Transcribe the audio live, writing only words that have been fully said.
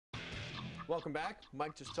Welcome back.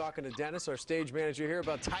 Mike just talking to Dennis, our stage manager here,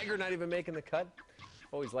 about Tiger not even making the cut.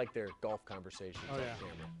 Always like their golf conversations on camera.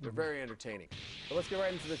 They're very entertaining. But let's get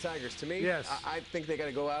right into the Tigers. To me, yes. I think they got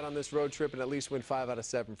to go out on this road trip and at least win 5 out of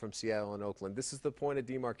 7 from Seattle and Oakland. This is the point of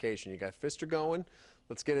demarcation. You got Pfister going.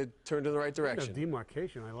 Let's get it turned in the right direction.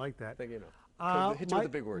 Demarcation, I like that. I think, you know, hit you with the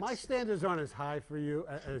big words. My standards aren't as high for you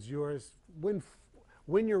as yours. Win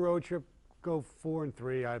your road trip, go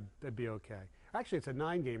 4-3. I'd be okay. Actually, it's a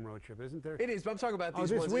 9-game road trip, isn't there? It is, but I'm talking about these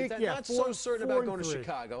this ones. week, Not so certain about going to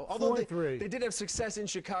Chicago. Although they did have success in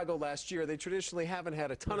Chicago last year. They traditionally haven't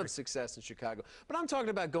had a ton of success in Chicago. But I'm talking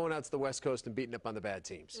about going out to the West Coast and beating up on the bad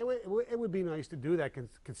teams. It would be nice to do that,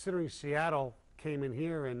 considering Seattle came in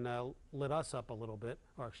here and lit us up a little bit,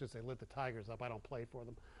 or I should say lit the Tigers up. I don't play for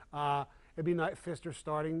them. It'd be nice, Pfister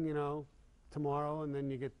starting, you know, tomorrow, and then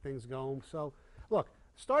you get things going. So, look,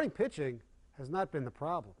 starting pitching has not been the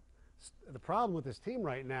problem. The problem with this team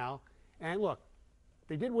right now, and look,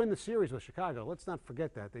 they did win the series with Chicago. Let's not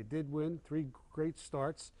forget that. They did win 3 great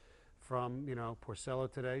starts from, you know,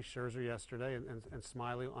 Porcello today, Scherzer yesterday, and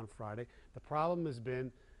Smiley on Friday. The problem has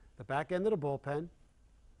been the back end of the bullpen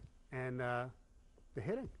and the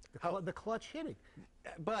hitting, the clutch hitting.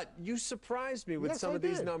 But you surprised me with some of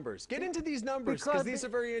these numbers. Get into these numbers because these are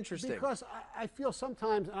very interesting. Because I feel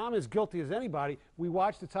sometimes, and I'm as guilty as anybody, we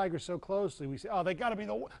watch the Tigers so closely. We say, oh, they got to be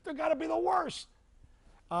the worst.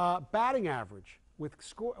 Batting average with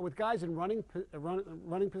guys in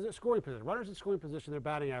scoring position, runners in scoring position, their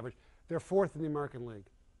batting average, they're 4th in the American League.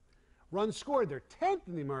 Runs scored, they're 10th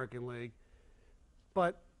in the American League,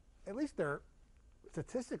 but at least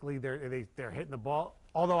statistically, they're hitting the ball,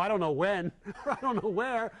 although I don't know when, I don't know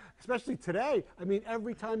where, especially today. I mean,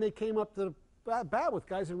 every time they came up to the bat with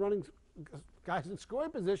guys in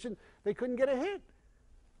scoring position, they couldn't get a hit.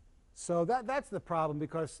 So that's the problem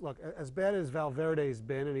because, look, as bad as Valverde's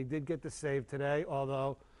been, and he did get the save today,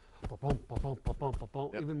 although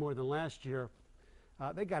even more than last year,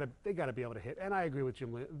 they got to be able to hit. And I agree with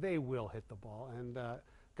Jim Lee, they will hit the ball. And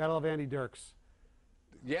got to love Andy Dirks.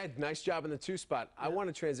 Yeah, nice job in the 2 spot. I want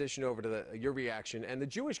to transition over to your reaction and the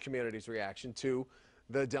Jewish community's reaction to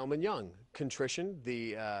the Delmon Young contrition,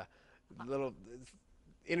 the little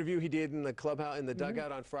interview he did in the clubhouse, in the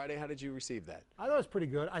dugout on Friday. How did you receive that? I thought it was pretty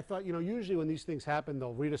good. I thought, you know, usually when these things happen,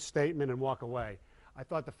 they'll read a statement and walk away. I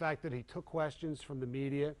thought the fact that he took questions from the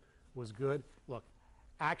media was good. Look,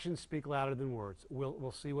 actions speak louder than words.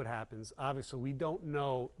 We'll see what happens. Obviously, we don't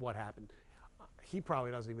know what happened. He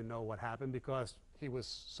probably doesn't even know what happened because he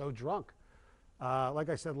was so drunk. Like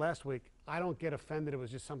I said last week, I don't get offended. It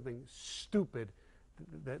was just something stupid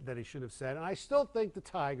that he should have said. And I still think the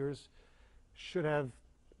Tigers should have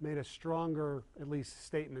made a stronger, at least,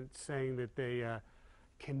 statement saying that they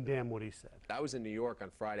condemn what he said. I was in New York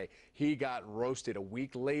on Friday. He got roasted a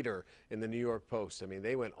week later in the New York Post. I mean,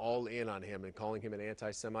 they went all in on him and calling him an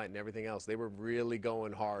anti-Semite and everything else. They were really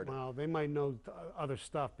going hard. Well, they might know other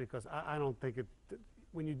stuff because I don't think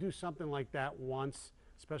when you do something like that once,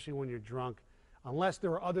 especially when you're drunk, unless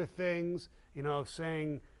there are other things, you know,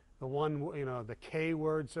 saying the one, you know, the K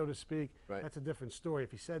word, so to speak, that's a different story.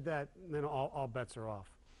 If he said that, then all bets are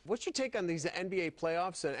off. What's your take on these NBA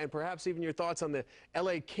playoffs and perhaps even your thoughts on the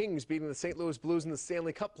LA Kings beating the St. Louis Blues in the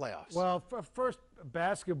Stanley Cup playoffs? Well, first,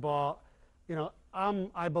 basketball, you know,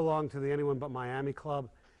 I belong to the Anyone But Miami club,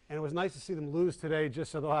 and it was nice to see them lose today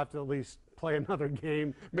just so they'll have to at least play another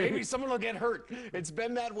game. Maybe someone will get hurt. It's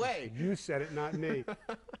been that way. You said it, not me. Did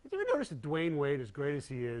you ever notice that Dwayne Wade, as great as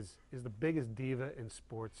he is the biggest diva in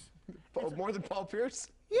sports? More than Paul Pierce?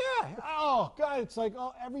 Yeah. Oh, God, it's like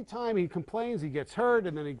every time he complains, he gets hurt,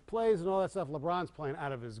 and then he plays and all that stuff. LeBron's playing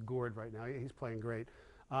out of his gourd right now. He's playing great.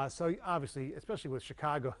 So, obviously, especially with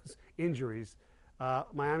Chicago's injuries,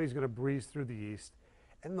 Miami's going to breeze through the East.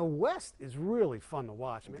 And the West is really fun to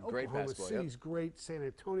watch. I mean, Oklahoma City's great. San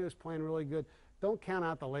Antonio's playing really good. Don't count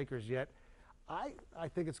out the Lakers yet. I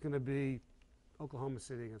think it's going to be Oklahoma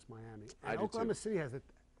City against Miami. And Oklahoma City has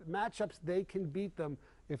matchups. They can beat them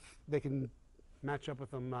if they can match up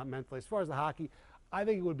with them mentally. As far as the hockey, I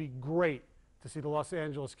think it would be great to see the Los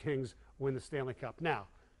Angeles Kings win the Stanley Cup. Now,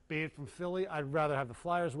 be it from Philly, I'd rather have the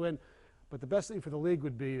Flyers win. But the best thing for the league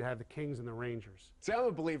would be to have the Kings and the Rangers. See, I'm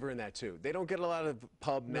a believer in that, too. They don't get a lot of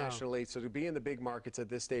pub nationally, so to be in the big markets at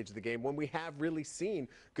this stage of the game, when we have really seen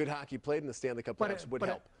good hockey played in the Stanley Cup playoffs, would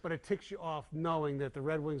help. But it ticks you off knowing that the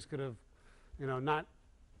Red Wings could have, you know, not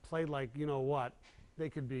played like you know what. They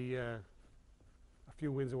could be a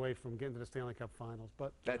few wins away from getting to the Stanley Cup Finals.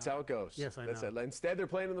 But that's how it goes. Yes, I know. That's it. Instead, they're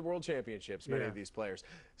playing in the World Championships, many of these players.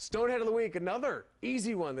 Stonehead of the Week, another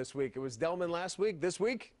easy one this week. It was Delmon last week. This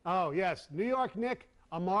week? Oh, yes. New York Nick,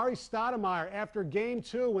 Amari Stoudemire, after game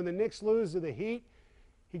 2, when the Knicks lose to the Heat,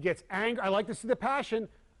 he gets angry. I like to see the passion,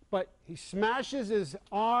 but he smashes his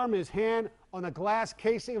arm, his hand on the glass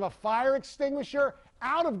casing of a fire extinguisher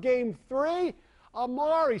out of game 3.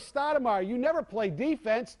 Amari Stoudemire, you never play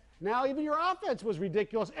defense. Now even your offense was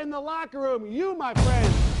ridiculous. In the locker room, you, my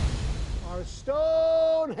friend, are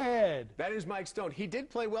Stonehead. That is Mike Stone. He did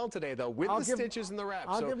play well today, though, with the stitches and the wraps.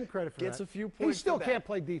 I'll so give him credit for gets that. a few points. He still for that. can't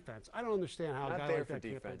play defense. I don't understand how a guy like that can't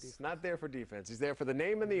play defense. Not there for defense. He's there for the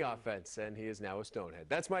name and the offense, and he is now a Stonehead.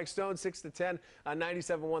 That's Mike Stone, 6 to 10 on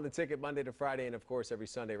 97.1 The Ticket, Monday to Friday, and of course every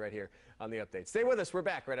Sunday right here on The Update. Stay with us. We're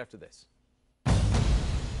back right after this.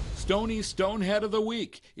 Stoney's Stonehead of the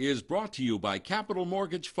Week is brought to you by Capital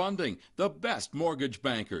Mortgage Funding, the best mortgage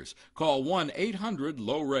bankers. Call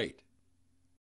 1-800-LOW-RATE.